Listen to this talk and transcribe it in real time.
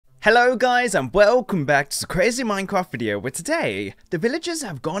Hello guys and welcome back to the crazy Minecraft video where today the villagers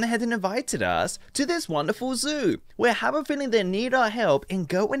have gone ahead and invited us to this wonderful zoo where I have a feeling they need our help in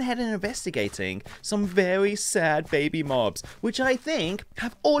going ahead and investigating some very sad baby mobs which I think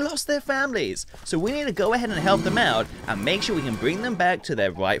have all lost their families. So we need to go ahead and help them out and make sure we can bring them back to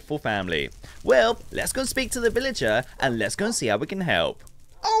their rightful family. Well, let's go speak to the villager and let's go and see how we can help.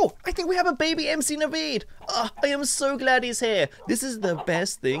 Oh, I think we have a baby MC Naveed. Oh, I am so glad he's here. This is the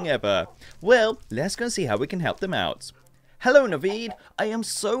best thing ever. Well, let's go and see how we can help them out. Hello Naveed, I am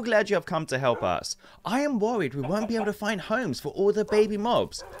so glad you have come to help us. I am worried we won't be able to find homes for all the baby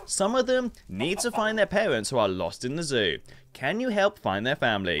mobs. Some of them need to find their parents who are lost in the zoo. Can you help find their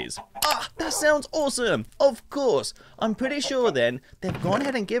families? Ah, that sounds awesome! Of course! I'm pretty sure then they've gone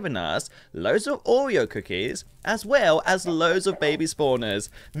ahead and given us loads of Oreo cookies as well as loads of baby spawners.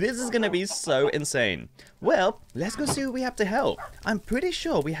 This is going to be so insane. Well, let's go see who we have to help. I'm pretty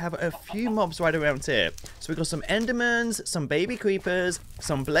sure we have a few mobs right around here. So we've got some endermans, some baby creepers,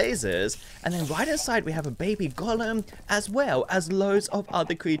 some blazers, and then right inside we have a baby golem as well as loads of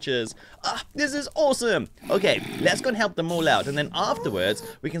other creatures. Ah, this is awesome! Okay, let's go and help them all out, and then afterwards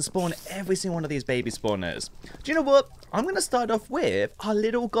we can spawn every single one of these baby spawners. Do you know what? I'm going to start off with our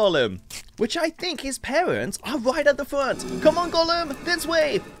little golem, which I think his parents are right at the front. Come on Golem, this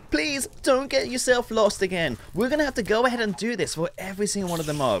way! Please don't get yourself lost again. We're going to have to go ahead and do this for every single one of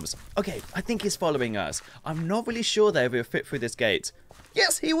the mobs. Okay, I think he's following us. I'm not really sure though if he'll fit through this gate.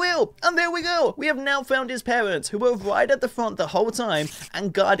 Yes, he will! And there we go! We have now found his parents, who were right at the front the whole time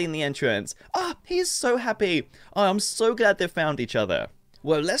and guarding the entrance. Ah, he's so happy. Oh, I'm so glad they found each other.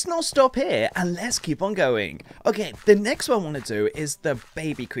 Well, let's not stop here and let's keep on going. Okay, the next one I want to do is the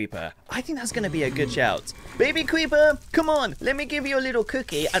baby creeper. I think that's going to be a good shout. Baby creeper, come on, let me give you a little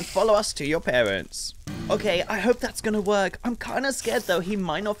cookie and follow us to your parents. Okay, I hope that's going to work. I'm kind of scared though, he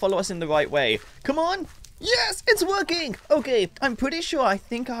might not follow us in the right way. Come on. Yes, it's working! Okay, I'm pretty sure I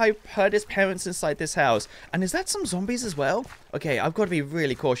think I heard his parents inside this house. And is that some zombies as well? Okay, I've got to be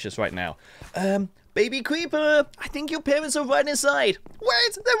really cautious right now. Baby creeper, I think your parents are right inside.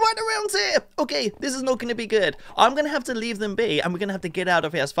 Wait, they're right around here. Okay, this is not going to be good. I'm going to have to leave them be and we're going to have to get out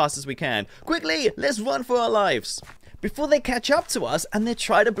of here as fast as we can. Quickly, let's run for our lives before they catch up to us and they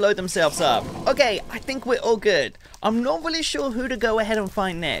try to blow themselves up. Okay, I think we're all good. I'm not really sure who to go ahead and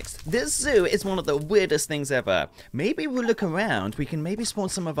find next. This zoo is one of the weirdest things ever. Maybe we'll look around, we can maybe spawn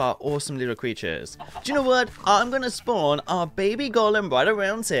some of our awesome little creatures. Do you know what? I'm gonna spawn our baby golem right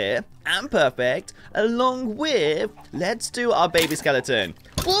around here, and perfect, along with, let's do our baby skeleton.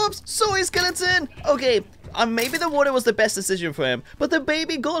 Whoops, sorry skeleton. Okay. Maybe the water was the best decision for him, but the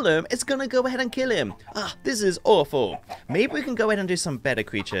baby golem is gonna go ahead and kill him. Ah, this is awful. Maybe we can go ahead and do some better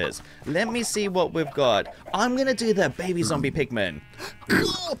creatures. Let me see what we've got. I'm gonna do the baby zombie pigman.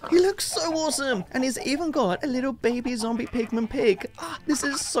 Oh, he looks so awesome, and he's even got a little baby zombie pigman pig. Ah, this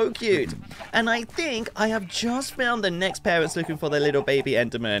is so cute. And I think I have just found the next parents looking for their little baby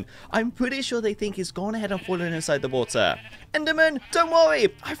enderman. I'm pretty sure they think he's gone ahead and fallen inside the water. Enderman, don't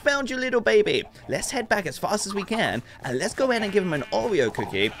worry, I found your little baby. Let's head back as fast as we can, and let's go ahead and give him an Oreo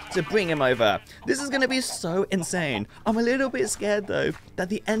cookie to bring him over. This is going to be so insane. I'm a little bit scared though, that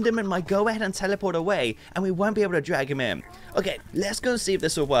the Enderman might go ahead and teleport away, and we won't be able to drag him in. Okay, let's go see if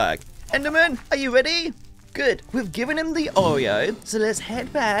this will work. Enderman, are you ready? Good, we've given him the Oreo, so let's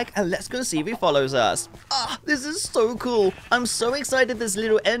head back and let's go see if he follows us. Ah, this is so cool. I'm so excited this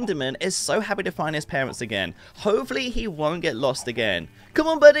little Enderman is so happy to find his parents again. Hopefully he won't get lost again. Come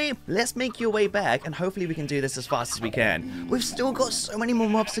on buddy, let's make your way back and hopefully we can do this as fast as we can. We've still got so many more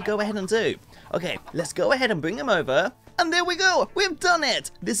mobs to go ahead and do. Okay, let's go ahead and bring him over. And there we go, we've done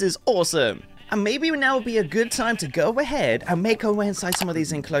it. This is awesome. And maybe now would be a good time to go ahead and make our way inside some of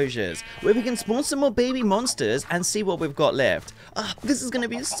these enclosures, where we can spawn some more baby monsters and see what we've got left. Ah, this is going to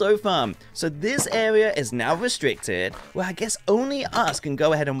be so fun. So this area is now restricted, where I guess only us can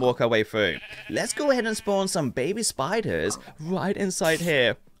go ahead and walk our way through. Let's go ahead and spawn some baby spiders right inside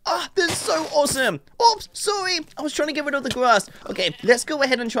here. Ah, this is so awesome. Oops, sorry. I was trying to get rid of the grass. Okay, let's go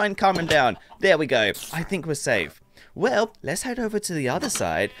ahead and try and calm him down. There we go. I think we're safe. Well, let's head over to the other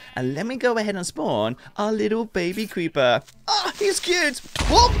side, and let me go ahead and spawn our little baby creeper. Ah, he's cute!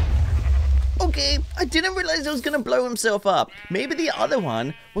 Whoop! Okay, I didn't realize he was gonna blow himself up. Maybe the other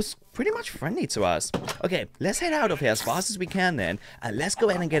one was pretty much friendly to us. Okay, let's head out of here as fast as we can then, and let's go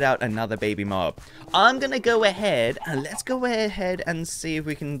ahead and get out another baby mob. I'm gonna go ahead, and let's go ahead and see if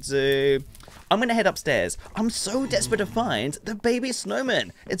we can do... I'm gonna head upstairs. I'm so desperate to find the baby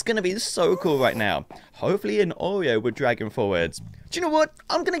snowman. It's gonna be so cool right now. Hopefully an Oreo would drag him forwards. Do you know what?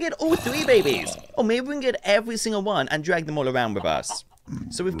 I'm gonna get all 3 babies. Or maybe we can get every single one and drag them all around with us.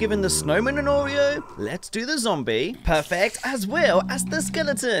 So we've given the snowman an Oreo. Let's do the zombie. Perfect. As well as the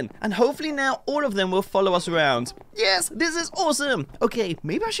skeleton. And hopefully now all of them will follow us around. Yes, this is awesome. Okay,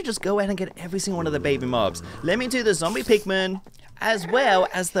 maybe I should just go ahead and get every single one of the baby mobs. Let me do the zombie pigman, as well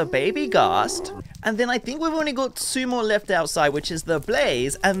as the baby ghast. And then I think we've only got 2 more left outside, which is the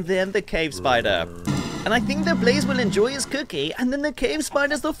blaze and then the cave spider. And I think the blaze will enjoy his cookie, and then the cave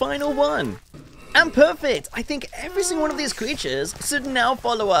spider's the final one. And perfect! I think every single one of these creatures should now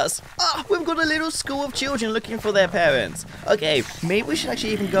follow us. Ah, we've got a little school of children looking for their parents. Okay, maybe we should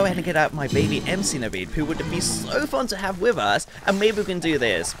actually even go ahead and get out my baby MC Naveed, who would be so fun to have with us, and maybe we can do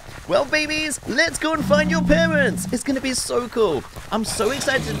this. Well, babies, let's go and find your parents. It's gonna be so cool. I'm so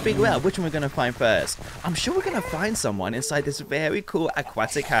excited to figure out which one we're gonna find first. I'm sure we're gonna find someone inside this very cool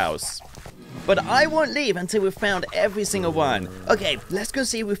aquatic house. But I won't leave until we've found every single one. Okay, let's go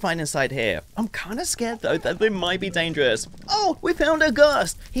see what we find inside here. I'm kind of scared though that they might be dangerous. Oh, we found a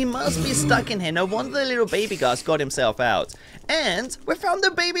ghast. He must be stuck in here. No wonder the little baby ghast got himself out. And we found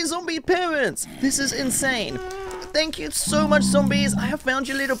the baby zombie parents. This is insane. Thank you so much, zombies. I have found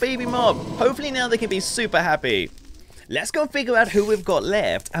your little baby mob. Hopefully now they can be super happy. Let's go figure out who we've got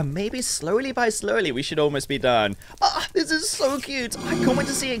left, and maybe slowly by slowly we should almost be done. Ah, this is so cute. I can't wait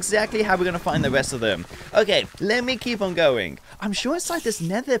to see exactly how we're going to find the rest of them. Okay, let me keep on going. I'm sure inside this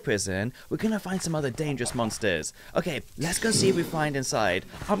nether prison, we're going to find some other dangerous monsters. Okay, let's go see what we find inside.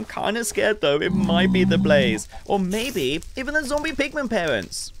 I'm kind of scared though. It might be the blaze, or maybe even the zombie pigman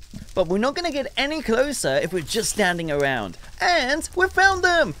parents. But we're not going to get any closer if we're just standing around. And we found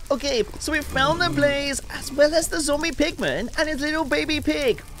them! Okay, so we found the blaze as well as the zombie pigman and his little baby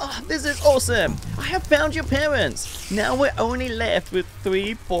pig. Oh, this is awesome. I have found your parents. Now we're only left with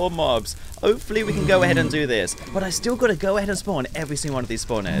 3 poor mobs. Hopefully we can go ahead and do this. But I still got to go ahead and spawn every single one of these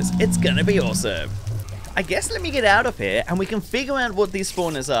spawners. It's going to be awesome. I guess let me get out of here and we can figure out what these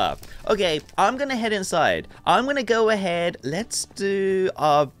spawners are. Okay, I'm gonna head inside. I'm gonna go ahead. Let's do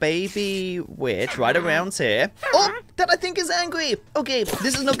our baby witch right around here. Oh, that I think is angry. Okay,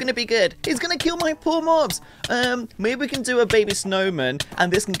 this is not gonna be good. He's gonna kill my poor mobs. Maybe we can do a baby snowman and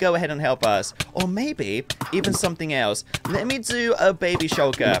this can go ahead and help us. Or maybe even something else. Let me do a baby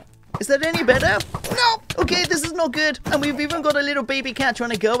shulker. Is that any better? No! Okay, this is not good. And we've even got a little baby cat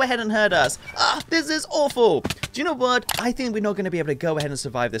trying to go ahead and hurt us. Ah, this is awful. Do you know what? I think we're not going to be able to go ahead and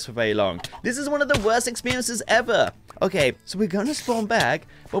survive this for very long. This is one of the worst experiences ever. Okay, so we're going to spawn back,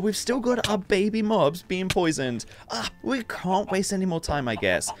 but we've still got our baby mobs being poisoned. Ah, we can't waste any more time, I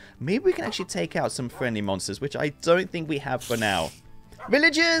guess. Maybe we can actually take out some friendly monsters, which I don't think we have for now.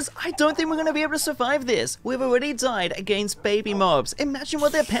 Villagers, I don't think we're going to be able to survive this. We've already died against baby mobs. Imagine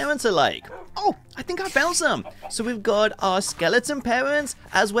what their parents are like. Oh, I think I found some. So we've got our skeleton parents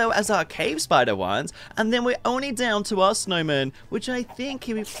as well as our cave spider ones. And then we're only down to our snowman, which I think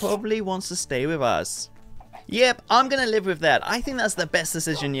he probably wants to stay with us. Yep, I'm gonna live with that. I think that's the best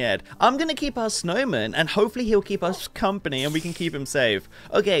decision yet. I'm gonna keep our snowman and hopefully he'll keep us company and we can keep him safe.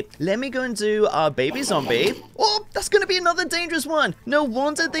 Okay, let me go and do our baby zombie. Oh, that's gonna be another dangerous one. No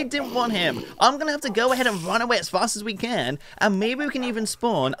wonder they didn't want him. I'm gonna have to go ahead and run away as fast as we can, and maybe we can even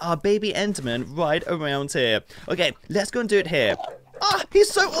spawn our baby enderman right around here. Okay, let's go and do it here. Ah, he's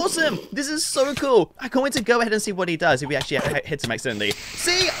so awesome! This is so cool! I can't wait to go ahead and see what he does if we actually hit him accidentally.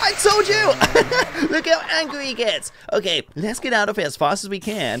 See? I told you! Look how angry he gets! Okay, let's get out of here as fast as we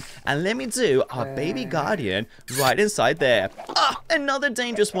can, and let me do our baby guardian right inside there. Ah, another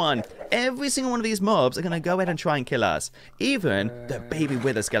dangerous one! Every single one of these mobs are gonna go ahead and try and kill us. Even the baby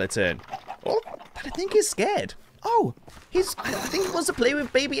wither skeleton. Oh, but I think he's scared. Oh, I think he wants to play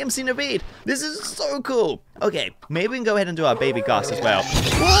with baby MC Naveed. This is so cool. Okay, maybe we can go ahead and do our baby ghast as well.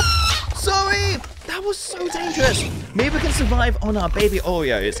 What? Sorry, that was so dangerous. Maybe we can survive on our baby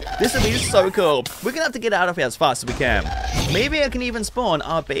Oreos. This would be so cool. We're gonna have to get out of here as fast as we can. Maybe I can even spawn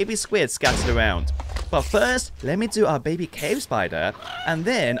our baby squid scattered around. But first, let me do our baby cave spider, and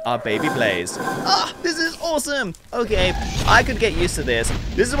then our baby blaze. Ah, this is awesome! Okay, I could get used to this.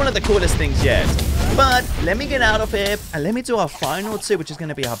 This is one of the coolest things yet. But let me get out of here, and let me do our final 2, which is going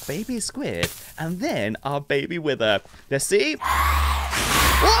to be our baby squid, and then our baby wither. Let's see.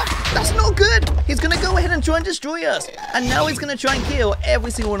 What? That's not good! He's gonna go ahead and try and destroy us. And now he's gonna try and kill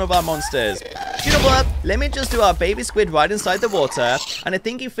every single one of our monsters. Do you know what? Let me just do our baby squid right inside the water. And I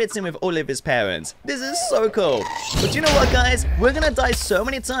think he fits in with all of his parents. This is so cool. But you know what, guys? We're gonna die so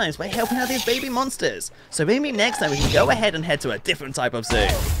many times by helping out these baby monsters. So maybe next time we can go ahead and head to a different type of zoo.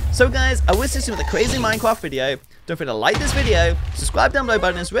 So guys, I wish this was a crazy Minecraft video. Don't forget to like this video, subscribe down below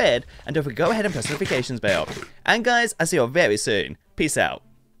button is red, and don't forget to go ahead and press the notifications bell. And guys, I'll see you all very soon. Peace out.